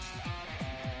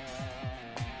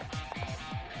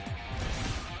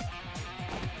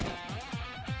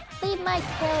 Leave my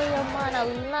Karyomon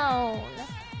alone.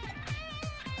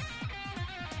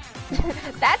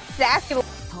 That's sassy.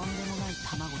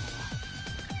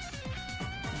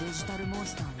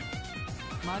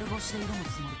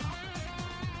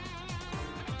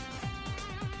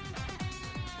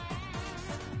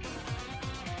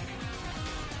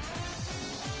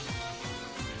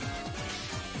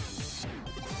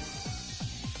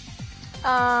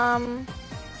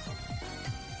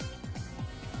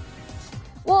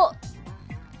 Well,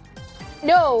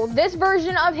 no, this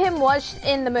version of him was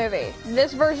in the movie.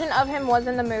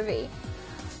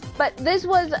 But this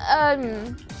was,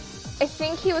 I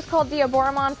think he was called the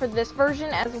Aboromon for this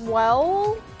version as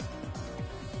well.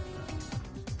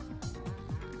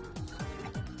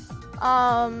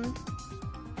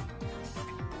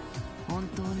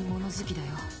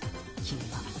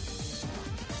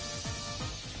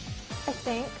 I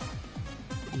think.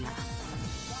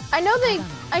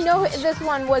 I know this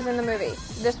one was in the movie.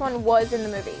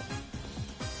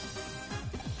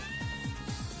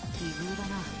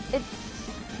 it's,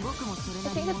 I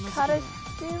think it's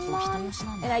Karasumon,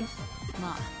 and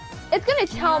it's gonna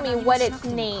tell me what its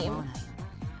name.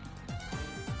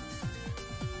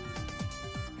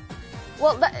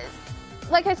 Well,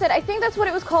 like I said, I think that's what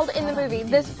it was called in the movie.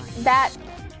 That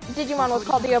Digimon was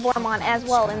called the Abormon as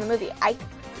well in the movie. I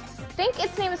think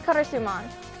its name is Karasumon.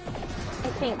 I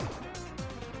think.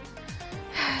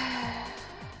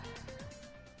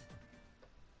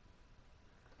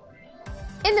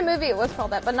 In the movie it was called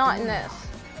that, but not in this.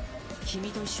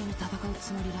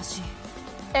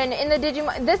 And in the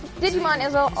Digimon, this Digimon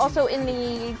is also in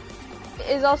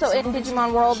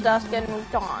Digimon World Dusk and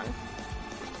Dawn.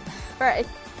 Or I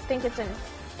think it's in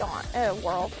Dawn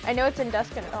World. I know it's in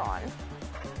Dusk and Dawn.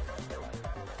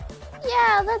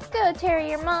 Yeah, let's go,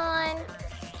 Terriermon.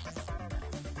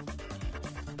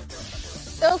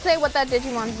 It'll say what that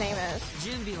Digimon's name is.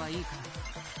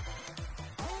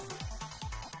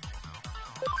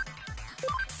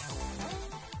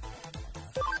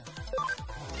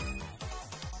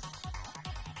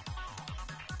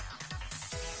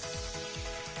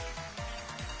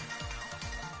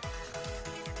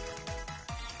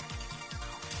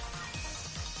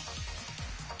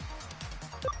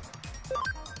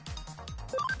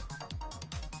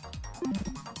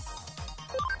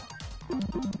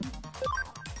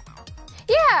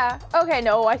 Yeah! Okay,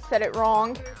 no, I said it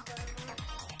wrong.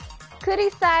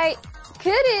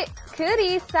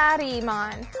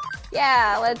 Kurisarimon.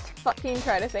 Yeah, let's fucking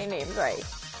try to say names right.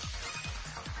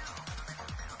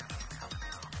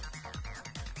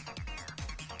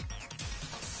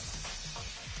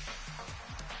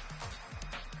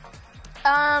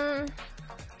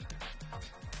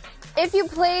 If you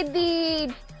played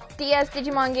the DS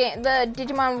Digimon game, the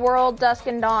Digimon World Dusk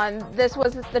and Dawn, this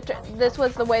was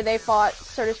the way they fought,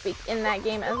 so to speak, in that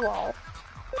game as well.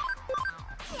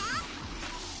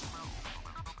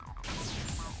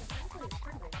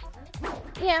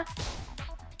 Yeah.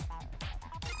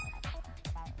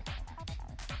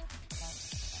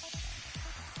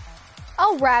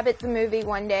 I'll rabbit the movie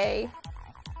one day.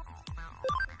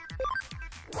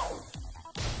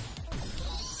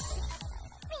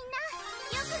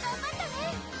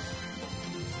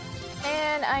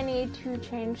 And I need to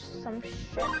change some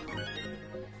shit.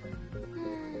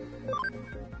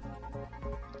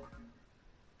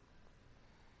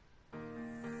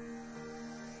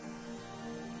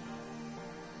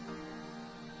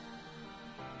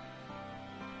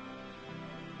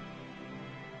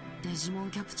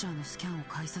 Digimon capture のスキャンを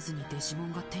介さずにデジモ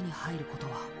ンが手に入ること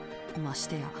はまし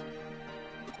てや。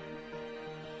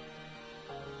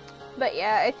But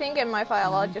yeah, I think in my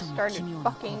file I just started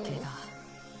fucking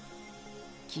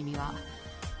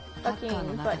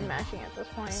button mashing at this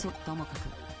point.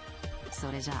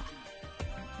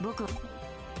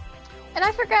 And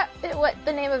I forgot what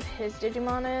the name of his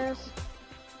Digimon is.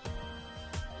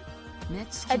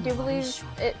 I do believe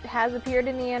it has appeared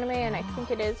in the anime, and I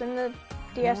think it is in the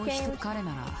DS games.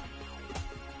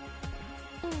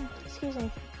 Excuse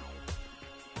me.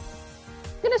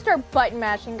 I'm gonna start button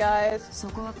mashing, guys.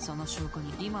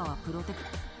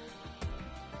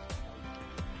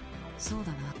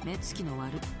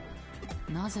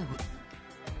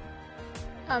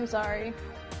 I'm sorry.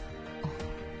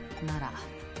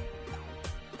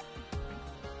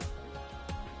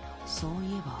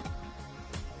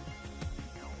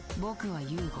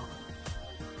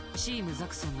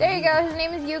 There you go, his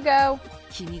name is Yugo.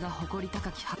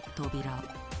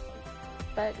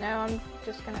 But now I'm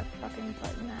just gonna fucking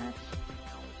button mash.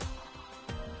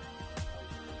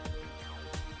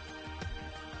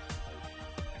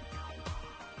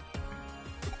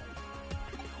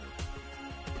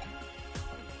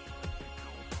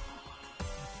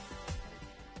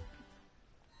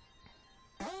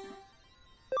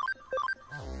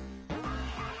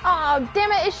 Oh,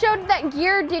 damn it, it showed that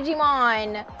gear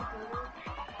Digimon.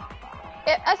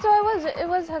 It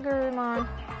was Hagurumon.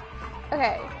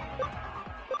 Okay.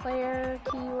 Player,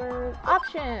 keyword,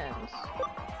 options.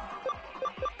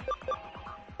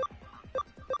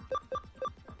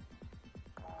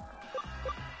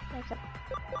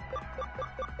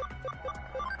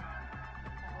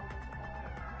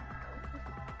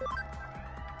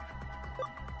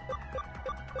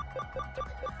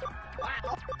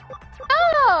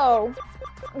 Oh!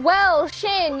 Well,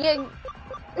 Shin, you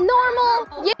normal?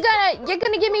 You're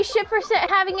gonna give me shit for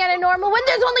having it a normal when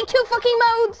there's only 2 fucking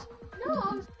modes? No, I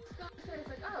was it's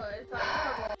like, oh, it's like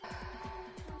horrible.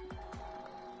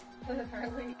 But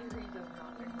apparently he does not.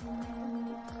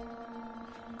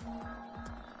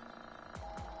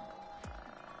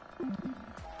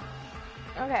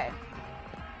 Okay.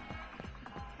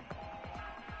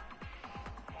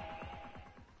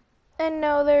 And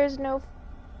no, there's no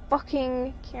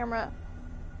fucking camera.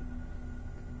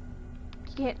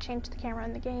 You can't change the camera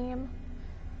in the game.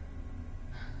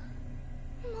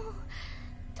 もう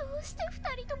どうして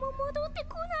二人とも戻って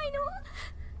こないの？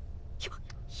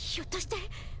ひょっとして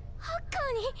ハッカ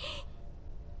ーに。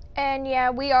 And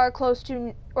yeah, we are close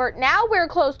to, or now we're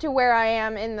close to where I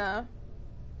am in the,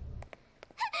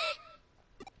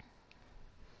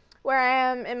 where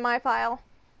I am in my file.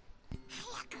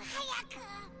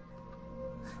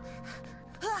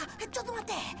 うわ、ちょっと待っ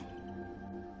て。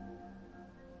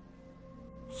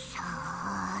そ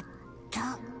ーっと。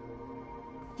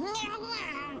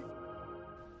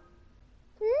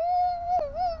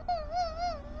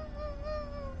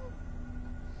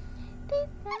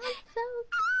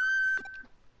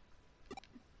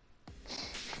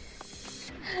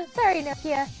Sorry,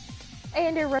 Nokia. I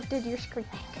interrupted your screaming.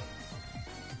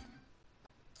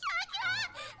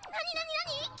 な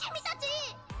に君たち。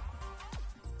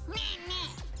ねえね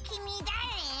え、君誰？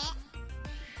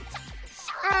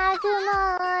あぐま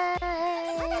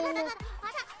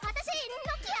私、ノ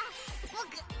キア。僕、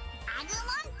アグモ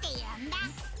ンって言うんだ。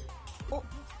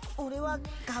俺は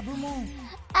ガブモン。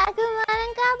あぐまん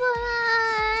かぶ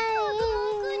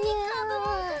僕にガブモ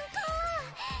ンか。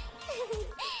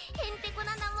へんてこな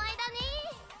名前だね。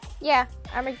Yeah,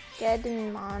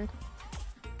 Armageddon-mon.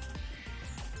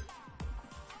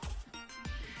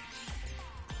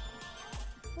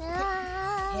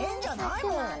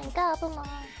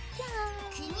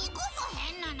君こそ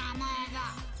変な名前だ。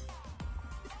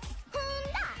ふん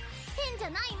だ、変じゃ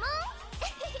ないもん。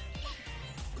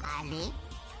あれ？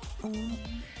ど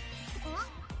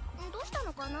うした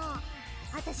のかな？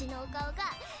私のお顔が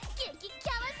激キ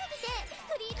ャワすぎて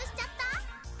フリーズしちゃっ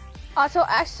た。 Also,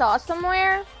 I saw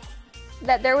somewhere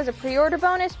that there was a pre-order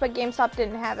bonus, but GameStop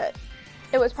didn't have it.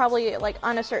 It was probably like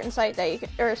on a certain site that you can,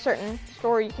 or a certain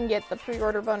store you can get the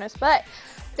pre-order bonus, but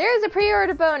there's a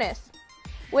pre-order bonus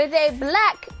with a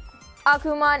black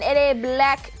Akuman and a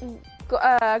black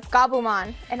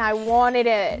Gabumon, and I wanted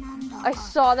it. I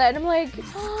saw that and I'm like,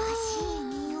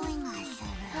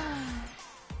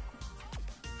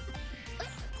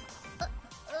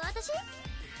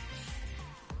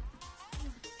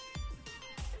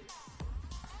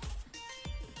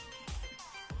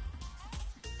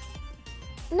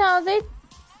 no,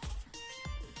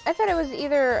 I thought it was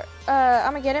either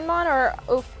Armageddon-mon or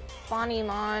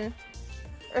Ophanimon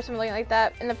or something like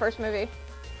that in the first movie.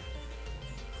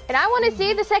 And I want to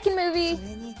see the second movie.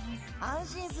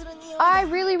 I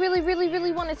really, really, really,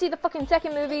 really want to see the fucking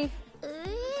second movie.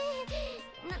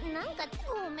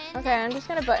 Okay, I'm just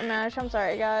gonna button mash. I'm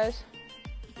sorry, guys.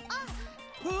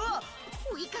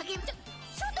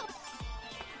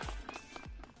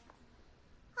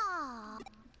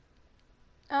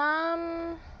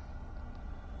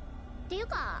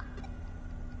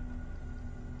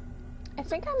 I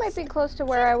think I might be close to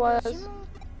where I was.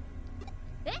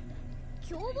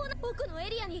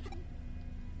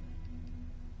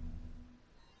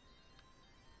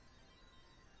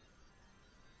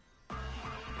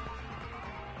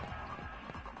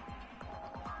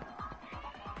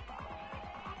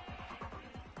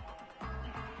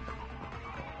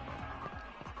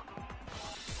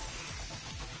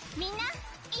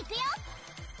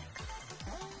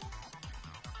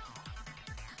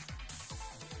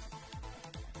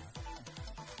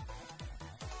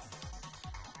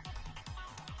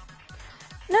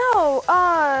 No,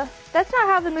 that's not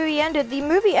how the movie ended. The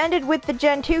movie ended with the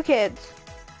Gen 2 kids.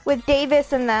 With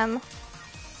Davis and them.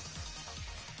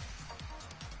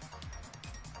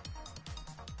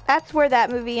 That's where that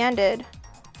movie ended.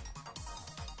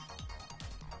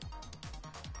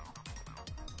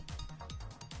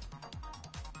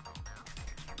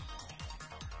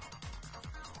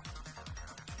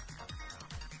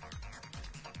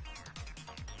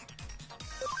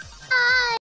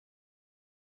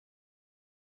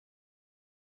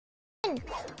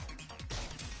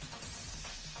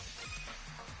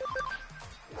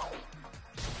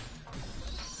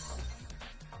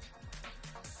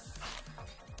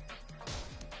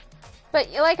 But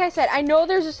like I said, I know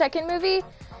there's a second movie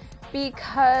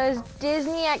because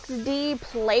Disney XD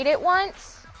played it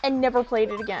once and never played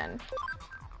it again.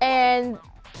 And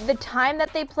the time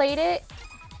that they played it,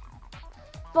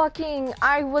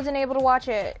 I wasn't able to watch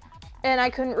it and I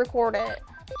couldn't record it.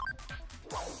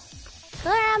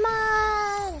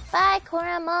 Coramon! Bye,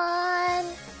 Coramon!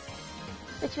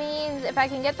 Which means if I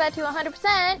can get that to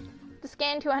 100%, the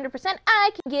scan to 100%,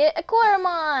 I can get a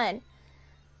Coramon!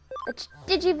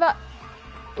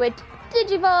 Which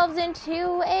digivolves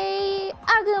into a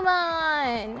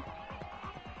Agumon!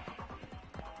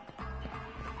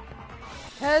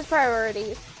 Those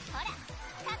priorities.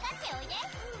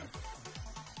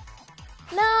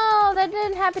 No, that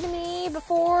didn't happen to me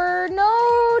before.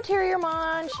 No,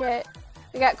 Terriermon. Shit.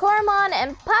 We got Koromon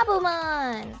and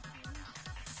Papumon.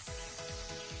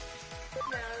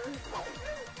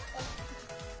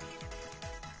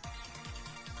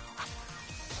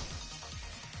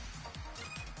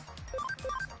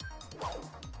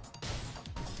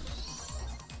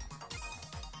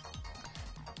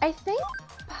 I think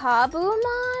Papumon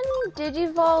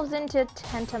digivolves into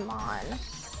Tentamon.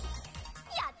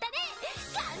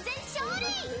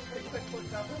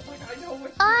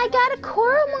 I got a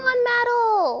Koromon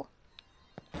medal!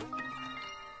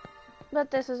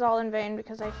 But this is all in vain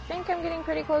because I think I'm getting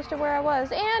pretty close to where I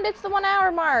was. And it's the 1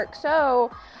 hour mark,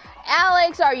 so...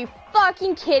 Alex, are you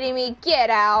fucking kidding me? Get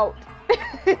out! It's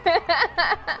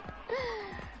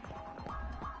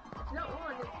not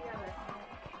one, it's the other.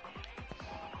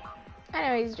 I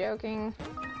know he's joking.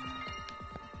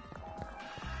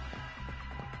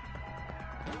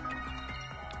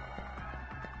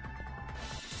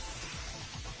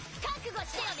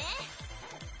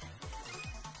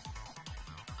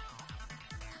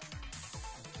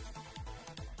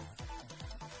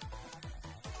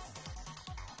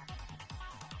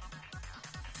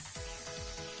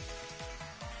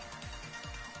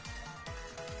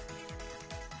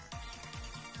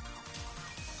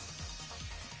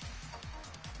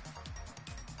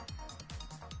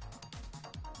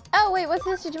 Oh wait, what's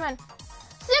this Digimon?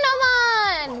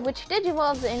 Sunomon! Which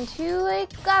digivolves into a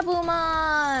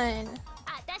Gabumon!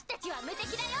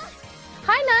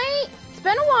 Hi Knight! It's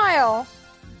been a while!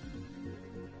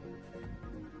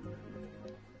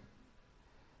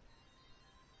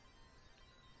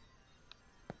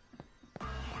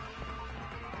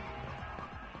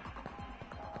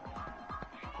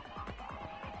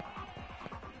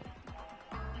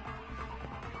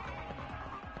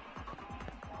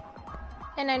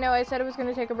 And I know I said I was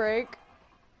gonna take a break.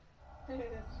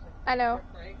 I know.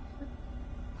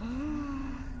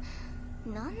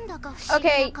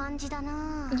 Okay.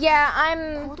 Yeah,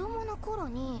 I'm...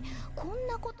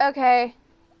 Okay.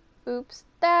 Oops.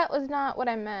 That was not what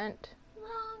I meant.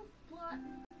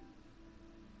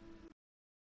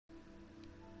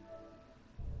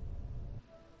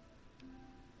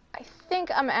 I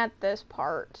think I'm at this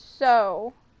part,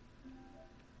 so...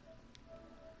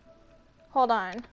 Hold on.